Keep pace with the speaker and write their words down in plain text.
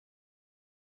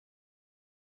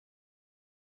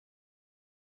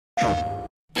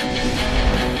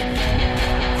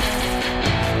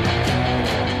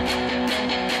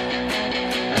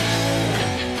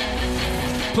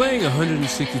Playing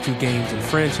 162 games in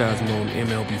franchise mode in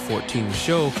MLB 14 The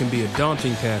Show can be a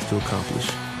daunting task to accomplish,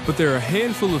 but there are a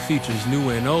handful of features, new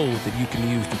and old, that you can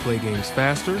use to play games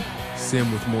faster,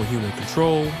 sim with more human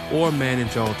control, or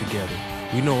manage altogether.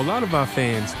 We know a lot of our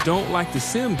fans don't like to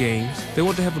sim games. They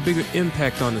want to have a bigger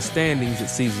impact on the standings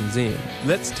at season's end.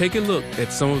 Let's take a look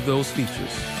at some of those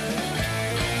features.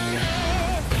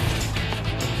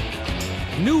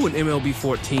 New in MLB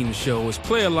 14 The Show is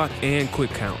Player Lock and Quick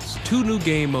Counts, two new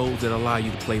game modes that allow you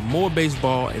to play more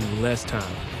baseball in less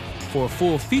time. For a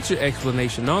full feature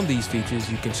explanation on these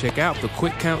features, you can check out the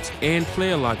Quick Counts and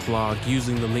Player Lock blog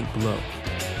using the link below.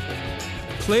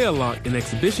 Player Lock in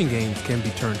exhibition games can be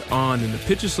turned on in the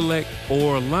pitcher select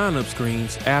or lineup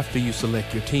screens after you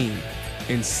select your team.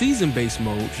 In season-based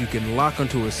modes, you can lock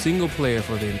onto a single player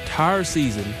for the entire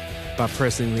season by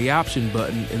pressing the option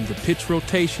button in the pitch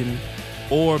rotation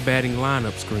or batting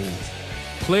lineup screens.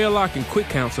 Player Lock and Quick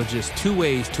Counts are just two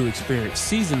ways to experience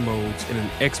season modes in an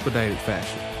expedited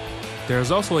fashion. There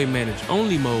is also a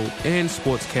manage-only mode and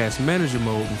Sportscast Manager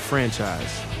mode in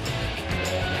franchise.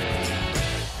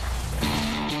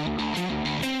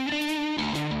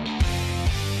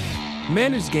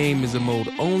 Managed Game is a mode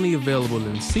only available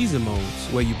in season modes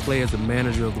where you play as the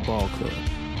manager of the ball club.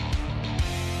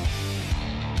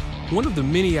 One of the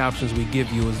many options we give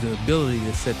you is the ability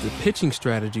to set the pitching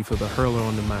strategy for the hurler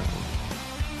on the mound.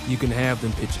 You can have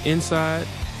them pitch inside,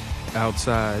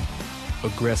 outside,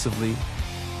 aggressively,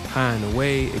 high and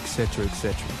away, etc.,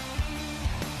 etc.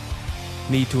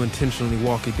 Need to intentionally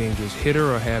walk a dangerous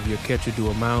hitter or have your catcher do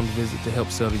a mound visit to help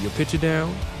settle your pitcher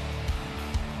down?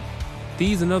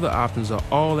 These and other options are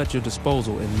all at your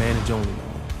disposal in manage-only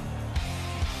mode.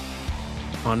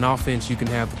 On offense, you can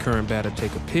have the current batter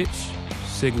take a pitch,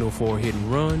 signal for a hit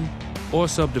and run, or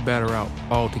sub the batter out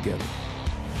altogether.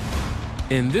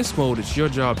 In this mode, it's your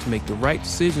job to make the right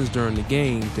decisions during the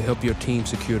game to help your team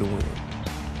secure the win.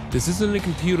 This isn't a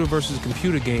computer versus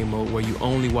computer game mode where you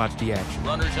only watch the action.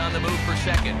 Runners on the move for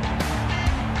second.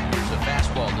 Here's a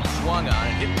fastball that swung on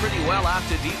and hit pretty well out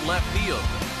to deep left field.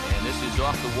 And this is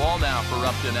off the wall now for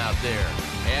Upton out there.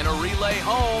 And a relay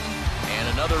home. And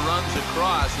another runs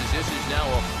across as this is now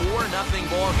a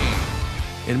 4-0 ball game.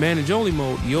 In manage-only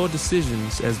mode, your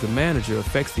decisions as the manager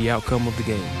affects the outcome of the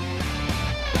game.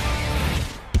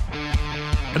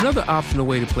 Another optional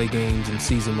way to play games in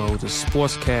season modes is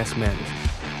Sportscast Manager.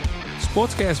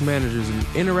 Sportscast Manager is an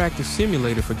interactive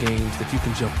simulator for games that you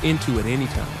can jump into at any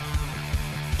time.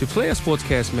 To play a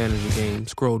Sportscast Manager game,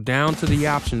 scroll down to the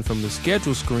option from the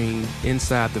schedule screen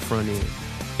inside the front end.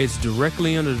 It's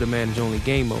directly under the Manage-Only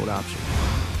Game Mode option.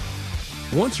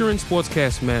 Once you're in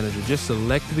Sportscast Manager, just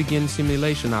select the Begin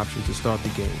Simulation option to start the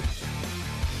game.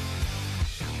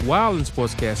 While in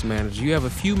Sportscast Manager, you have a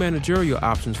few managerial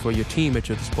options for your team at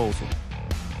your disposal.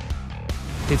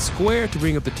 Hit square to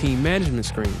bring up the team management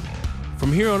screen.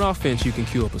 From here on offense, you can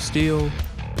queue up a steal,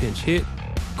 pinch hit,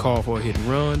 call for a hit and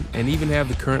run, and even have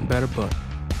the current batter bunt.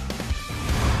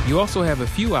 You also have a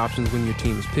few options when your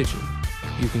team is pitching.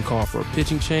 You can call for a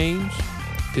pitching change,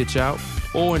 pitch out,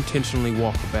 or intentionally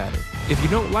walk a batter. If you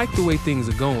don't like the way things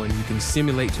are going, you can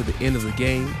simulate to the end of the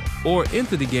game, or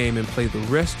enter the game and play the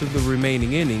rest of the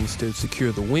remaining innings to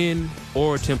secure the win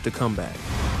or attempt a comeback.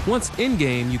 Once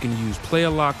in-game, you can use Player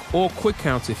Lock or Quick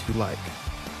Counts if you like.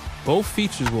 Both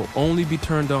features will only be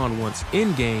turned on once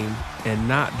in-game and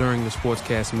not during the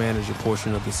Sportscast Manager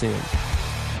portion of the sim.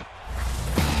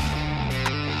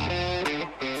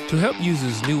 To help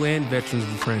users new and veterans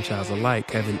of the franchise alike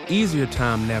have an easier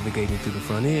time navigating through the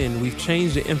front end, we've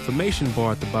changed the information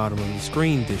bar at the bottom of the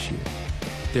screen this year.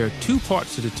 There are two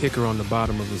parts to the ticker on the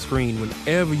bottom of the screen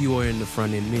whenever you are in the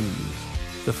front end menus.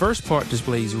 The first part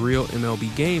displays real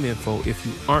MLB game info if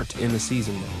you aren't in the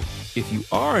season mode. If you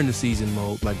are in the season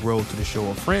mode, like Road to the Show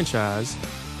or Franchise,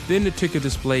 then the ticker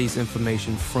displays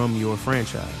information from your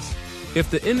franchise.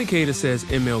 If the indicator says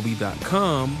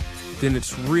MLB.com, then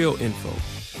it's real info.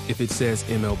 If it says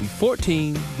MLB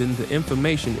 14, then the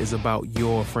information is about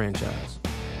your franchise.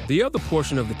 The other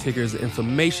portion of the ticker is the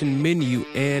information menu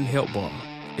and help bar.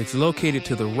 It's located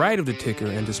to the right of the ticker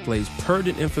and displays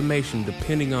pertinent information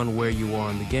depending on where you are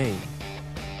in the game.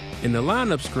 In the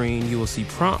lineup screen, you will see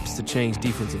prompts to change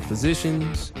defensive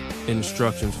positions,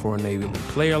 instructions for enabling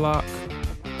player lock,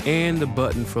 and the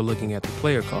button for looking at the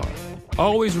player card.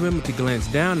 Always remember to glance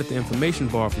down at the information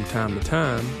bar from time to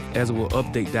time, as it will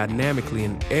update dynamically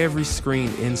in every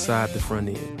screen inside the front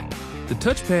end. The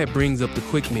touchpad brings up the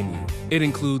quick menu. It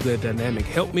includes a dynamic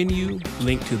help menu,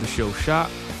 link to the show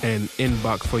shop, an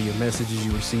inbox for your messages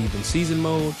you receive in season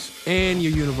modes, and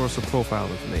your universal profile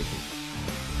information.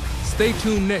 Stay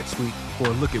tuned next week for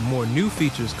a look at more new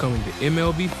features coming to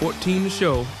MLB 14 The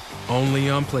Show, only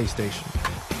on PlayStation.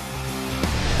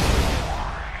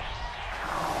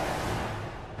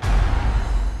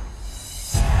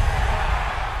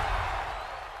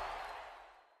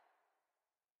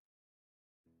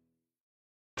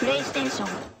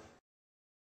 PlayStation